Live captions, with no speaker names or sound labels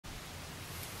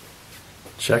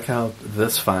Check out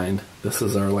this find. This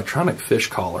is our electronic fish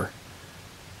caller.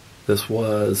 This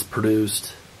was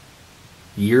produced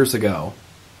years ago,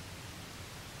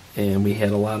 and we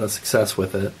had a lot of success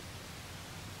with it.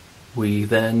 We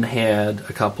then had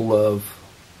a couple of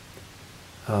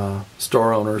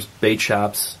store owners, bait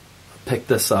shops, pick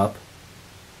this up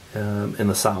in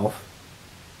the south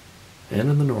and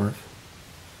in the north,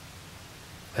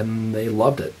 and they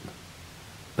loved it.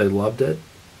 They loved it,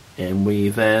 and we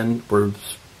then were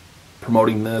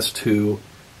promoting this to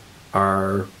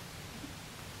our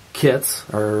kits,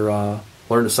 our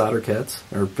learn to solder kits,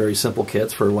 or very simple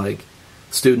kits for like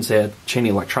students at Cheney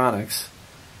Electronics.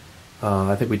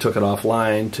 I think we took it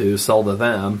offline to sell to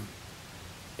them,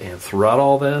 and throughout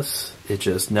all this, it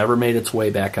just never made its way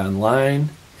back online.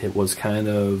 It was kind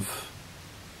of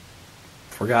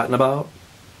forgotten about,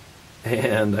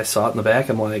 and I saw it in the back.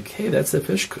 I'm like, hey, that's the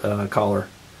fish caller.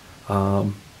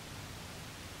 So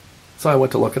I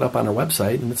went to look it up on our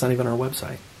website, and it's not even our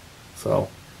website. So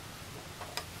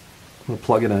I'm going to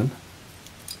plug it in.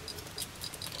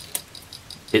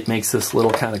 It makes this little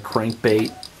kind of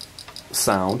crankbait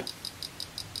sound,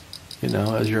 you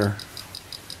know, as you're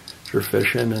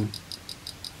fishing and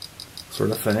sort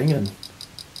of thing, and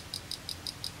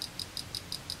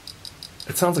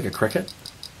it sounds like a cricket.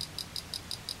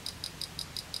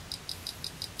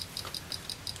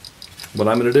 What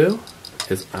I'm going to do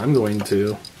is I'm going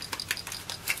to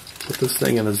put this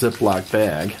thing in a Ziploc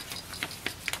bag.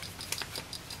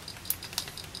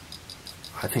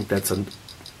 I think that's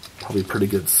probably a pretty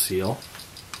good seal.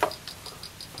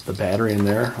 Put the battery in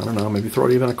there. I don't know, maybe throw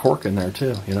even a cork in there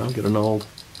too, you know, get an old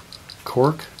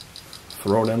cork,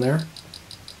 throw it in there,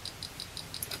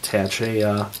 attach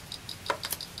a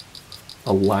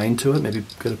line to it, maybe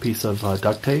get a piece of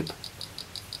duct tape,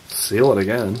 seal it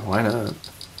again, why not?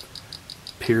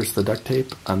 Pierce the duct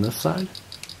tape on this side,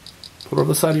 put it over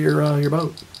the side of your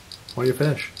boat while you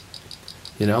fish.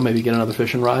 You know, maybe get another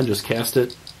fishing rod, just cast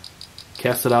it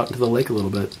out into the lake a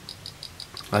little bit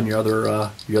on your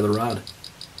other rod.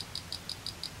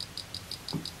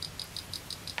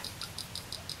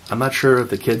 I'm not sure if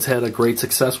the kids had a great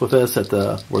success with this at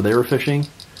where they were fishing,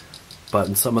 but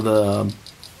in some of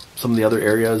the other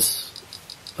areas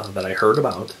that I heard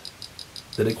about,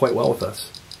 they did quite well with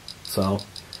this. So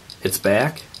it's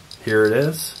back. Here it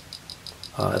is.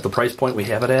 At the price point we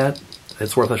have it at,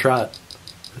 it's worth a shot.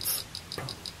 It's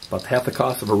about half the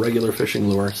cost of a regular fishing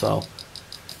lure, so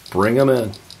bring them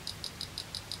in.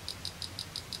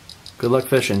 Good luck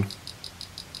fishing.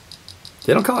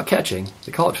 They don't call it catching,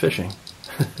 they call it fishing.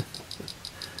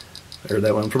 I heard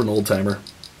that one from an old timer.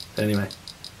 Anyway,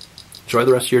 enjoy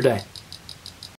the rest of your day.